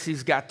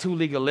Pharisees got too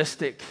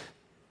legalistic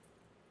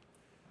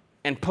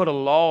and put a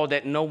law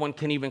that no one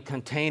can even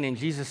contain. And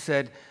Jesus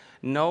said,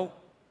 no,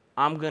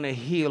 I'm going to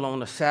heal on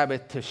the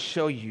Sabbath to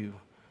show you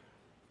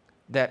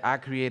that I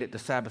created the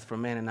Sabbath for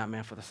man and not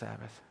man for the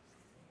Sabbath.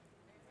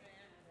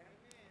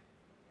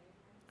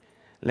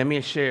 Let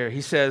me share.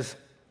 He says,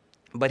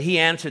 but he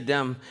answered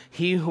them,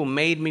 he who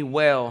made me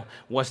well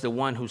was the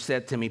one who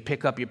said to me,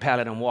 pick up your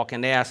pallet and walk.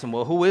 And they asked him,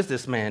 well, who is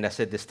this man that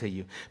said this to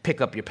you?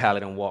 Pick up your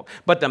pallet and walk.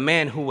 But the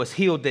man who was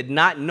healed did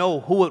not know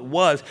who it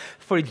was,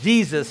 for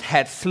Jesus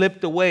had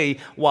slipped away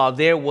while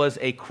there was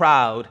a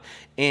crowd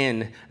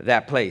in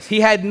that place.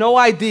 He had no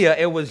idea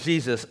it was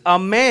Jesus. A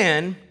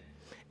man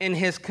in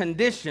his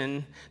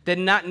condition did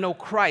not know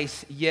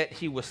Christ, yet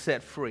he was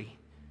set free.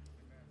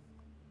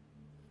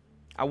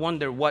 I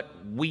wonder what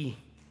we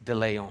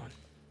delay on.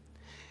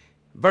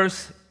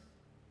 Verse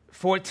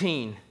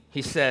 14,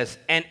 he says,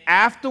 and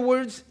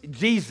afterwards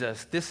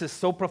Jesus, this is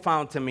so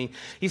profound to me,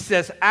 he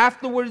says,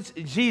 afterwards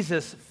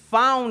Jesus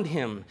found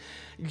him.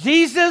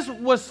 Jesus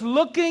was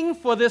looking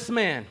for this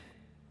man.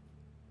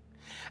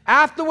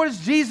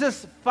 Afterwards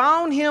Jesus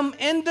found him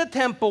in the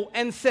temple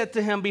and said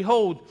to him,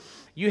 behold,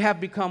 you have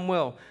become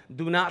well.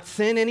 Do not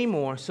sin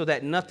anymore so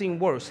that nothing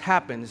worse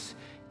happens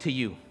to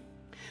you.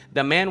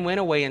 The man went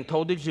away and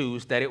told the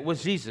Jews that it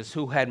was Jesus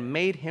who had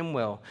made him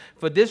well.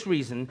 For this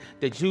reason,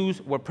 the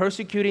Jews were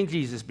persecuting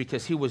Jesus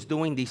because he was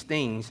doing these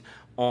things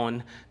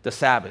on the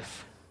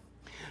Sabbath.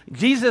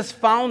 Jesus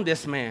found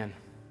this man.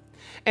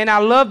 And I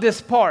love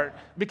this part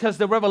because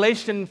the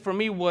revelation for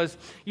me was,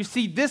 you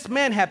see, this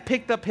man had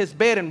picked up his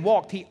bed and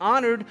walked. He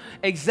honored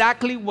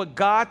exactly what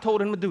God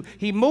told him to do.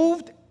 He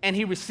moved and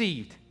he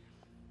received.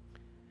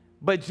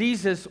 But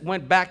Jesus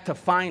went back to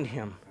find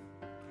him.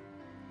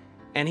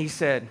 And he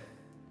said,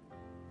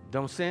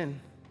 don't sin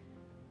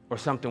or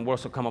something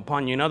worse will come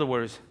upon you. In other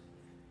words,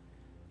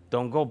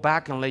 don't go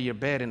back and lay your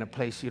bed in a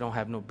place you don't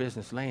have no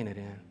business laying it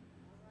in.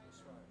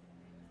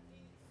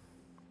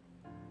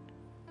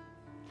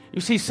 You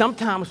see,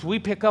 sometimes we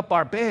pick up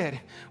our bed,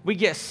 we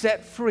get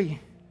set free,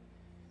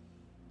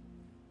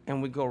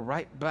 and we go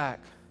right back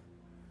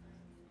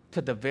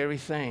to the very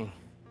thing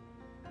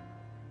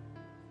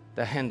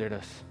that hindered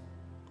us.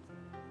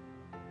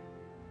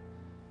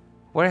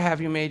 Where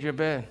have you made your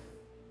bed?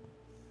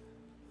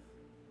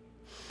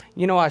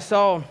 You know, I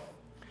saw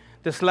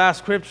this last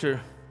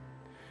scripture,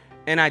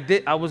 and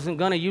I wasn't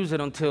going to use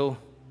it until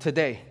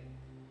today.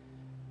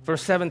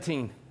 Verse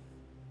 17.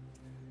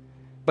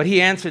 But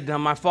he answered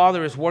them, my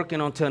Father is working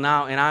until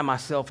now, and I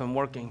myself am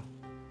working.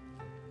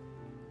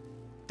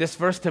 This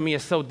verse to me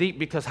is so deep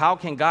because how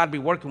can God be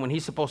working when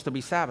he's supposed to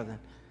be Sabbathing?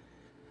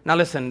 Now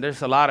listen,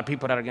 there's a lot of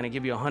people that are going to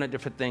give you 100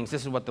 different things.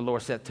 This is what the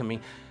Lord said to me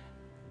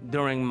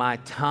during my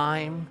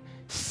time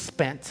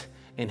spent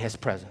in his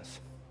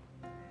presence.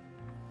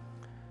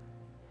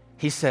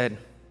 He said,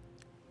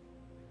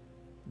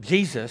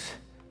 Jesus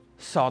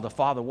saw the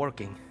Father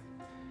working,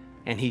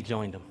 and he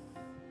joined him.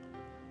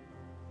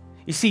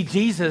 You see,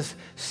 Jesus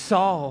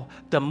saw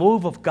the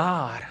move of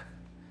God,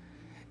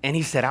 and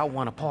he said, I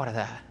want a part of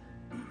that.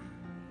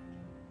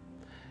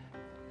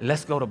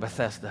 Let's go to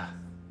Bethesda.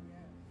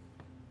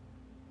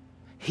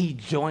 He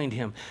joined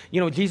him. You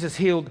know, Jesus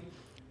healed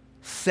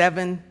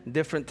 7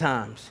 different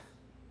times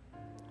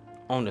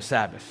on the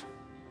Sabbath.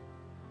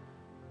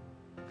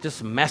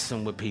 Just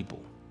messing with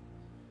people.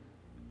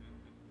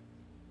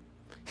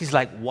 He's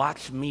like,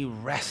 watch me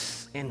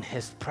rest in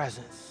his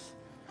presence.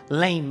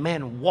 Lame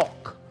men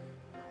walk.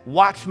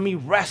 Watch me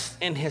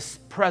rest in his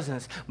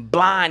presence.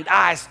 Blind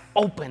eyes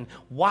open.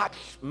 Watch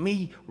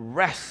me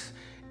rest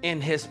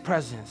in his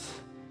presence.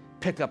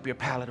 Pick up your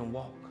pallet and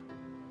walk.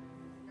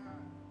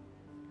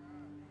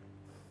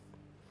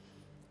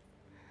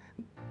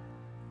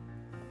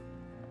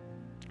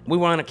 We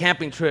were on a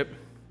camping trip.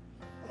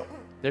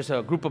 There's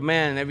a group of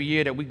men every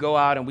year that we go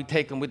out and we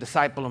take them, we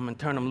disciple them and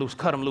turn them loose.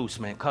 Cut them loose,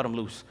 man. Cut them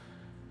loose.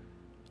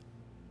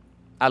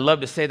 I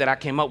love to say that I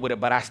came up with it,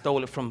 but I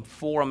stole it from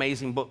 4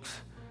 amazing books.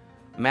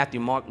 Matthew,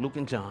 Mark, Luke,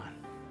 and John.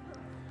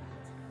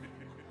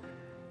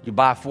 You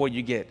buy 4,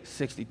 you get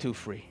 62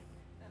 free.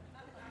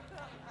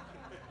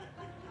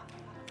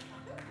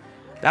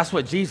 That's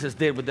what Jesus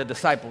did with the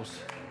disciples.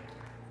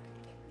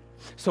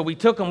 So we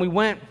took them, we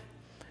went,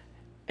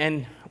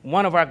 and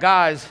one of our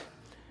guys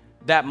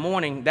that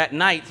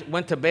night,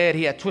 went to bed.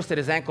 He had twisted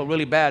his ankle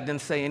really bad,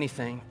 didn't say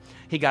anything.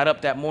 He got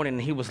up that morning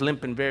and he was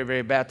limping very,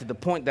 very bad to the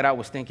point that I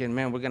was thinking,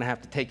 man, we're going to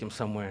have to take him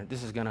somewhere.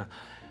 This is going to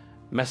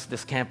mess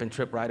this camping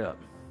trip right up.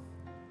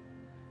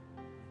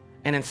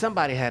 And then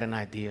somebody had an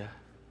idea.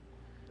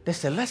 They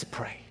said, let's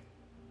pray.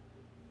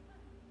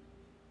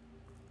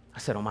 I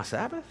said, on my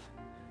Sabbath?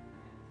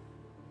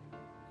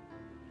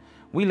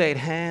 We laid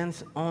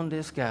hands on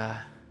this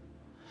guy,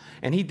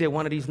 and he did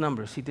one of these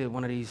numbers. He did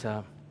one of these,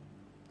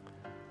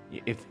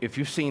 if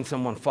you've seen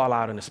someone fall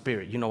out in the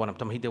spirit, you know what I'm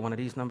talking about. He did one of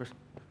these numbers,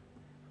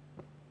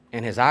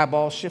 and his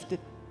eyeballs shifted.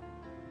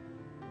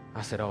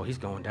 I said, oh, he's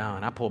going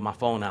down. I pulled my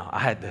phone out. I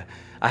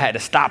had to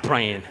stop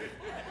praying.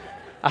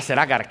 I said,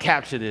 I got to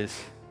capture this.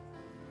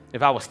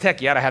 If I was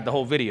techie, I'd have had the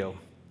whole video.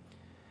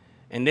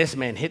 And this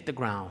man hit the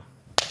ground.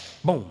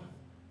 Boom.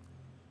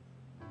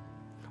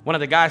 One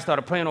of the guys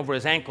started praying over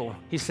his ankle.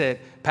 He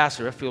said,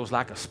 Pastor, it feels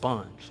like a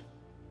sponge.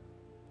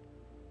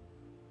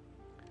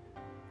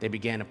 They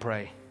began to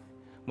pray.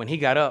 When he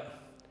got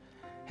up,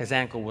 his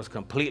ankle was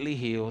completely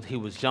healed. He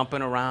was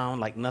jumping around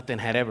like nothing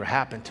had ever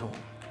happened to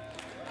him.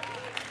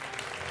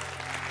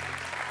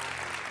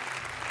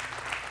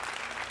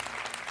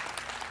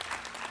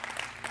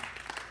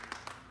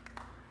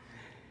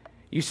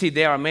 You see,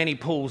 there are many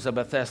pools of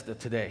Bethesda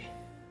today.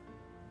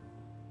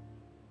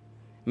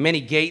 Many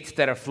gates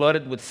that are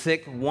flooded with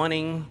sick,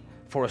 wanting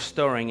for a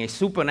stirring, a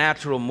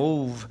supernatural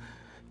move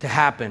to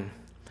happen.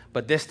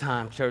 But this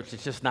time, church,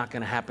 it's just not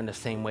going to happen the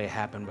same way it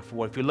happened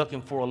before. If you're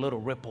looking for a little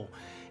ripple,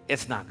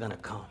 it's not going to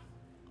come.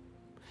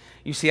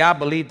 You see, I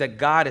believe that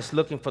God is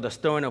looking for the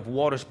stirring of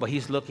waters, but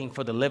he's looking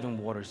for the living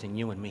waters in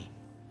you and me.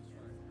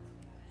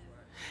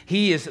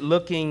 He is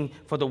looking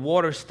for the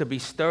waters to be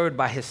stirred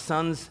by his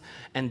sons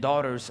and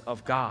daughters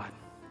of God.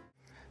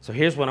 So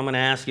here's what I'm going to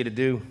ask you to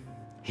do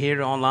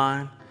here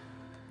online.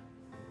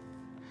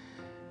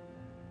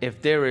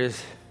 If there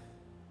is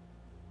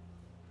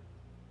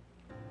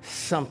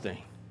something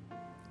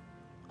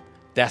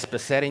that's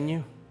besetting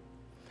you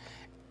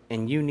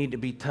and you need to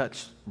be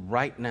touched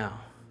right now,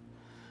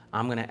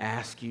 I'm going to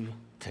ask you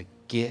to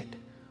get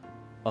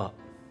up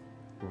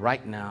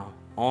right now,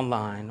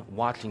 online,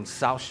 watching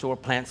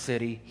SouthShore, Plant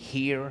City,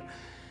 here.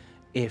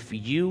 If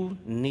you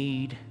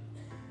need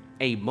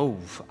a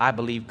move, I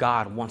believe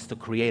God wants to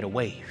create a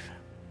wave.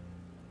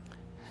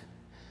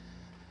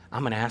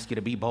 I'm going to ask you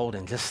to be bold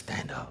and just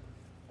stand up.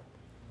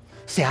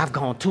 See, I've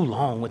gone too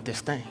long with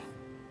this thing.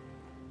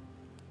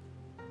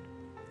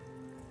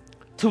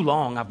 Too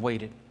long I've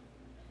waited.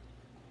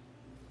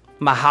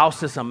 My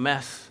house is a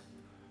mess.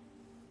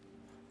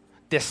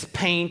 This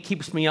pain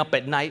keeps me up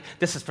at night.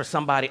 This is for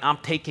somebody. I'm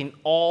taking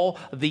all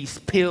these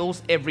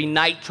pills every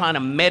night trying to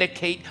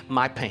medicate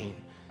my pain.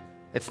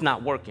 It's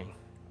not working.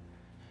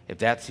 If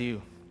that's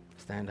you,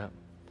 stand up.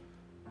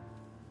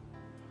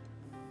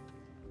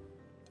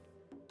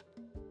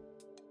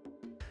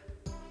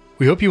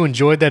 We hope you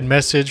enjoyed that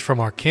message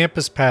from our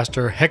campus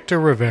pastor, Hector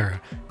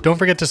Rivera. Don't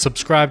forget to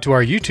subscribe to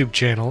our YouTube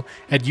channel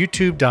at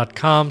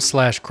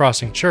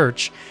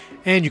youtube.com/crossingchurch,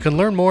 and you can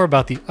learn more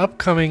about the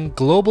upcoming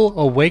Global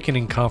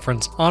Awakening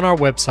Conference on our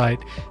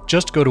website.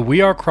 Just go to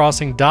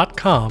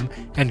wearecrossing.com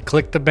and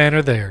click the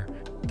banner there.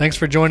 Thanks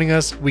for joining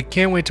us. We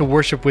can't wait to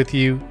worship with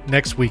you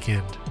next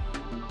weekend.